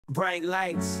Bright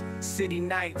lights, city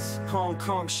nights, Hong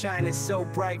Kong shining so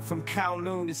bright from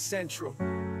Kowloon to Central.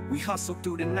 We hustle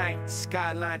through the night,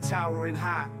 Skyline towering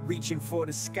high, reaching for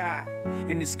the sky.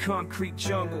 In this concrete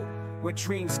jungle, where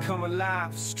dreams come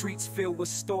alive, streets filled with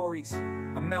stories,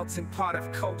 a melting pot of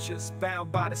cultures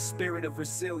bound by the spirit of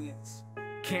resilience.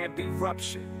 Can't be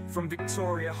ruptured, from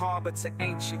Victoria Harbour to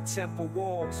ancient temple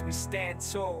walls, we stand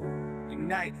tall,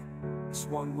 united, as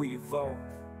one we evolve.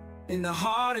 In the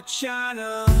heart of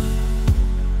China,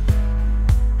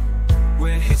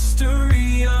 where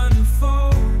history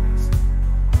unfolds,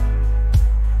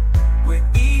 where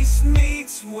east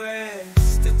meets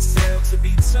west, a tale to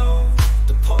be told.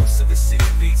 The pulse of the city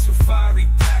beats with fiery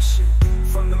passion,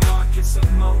 from the markets of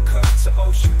Mong Kok to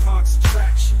ocean parks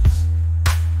attraction.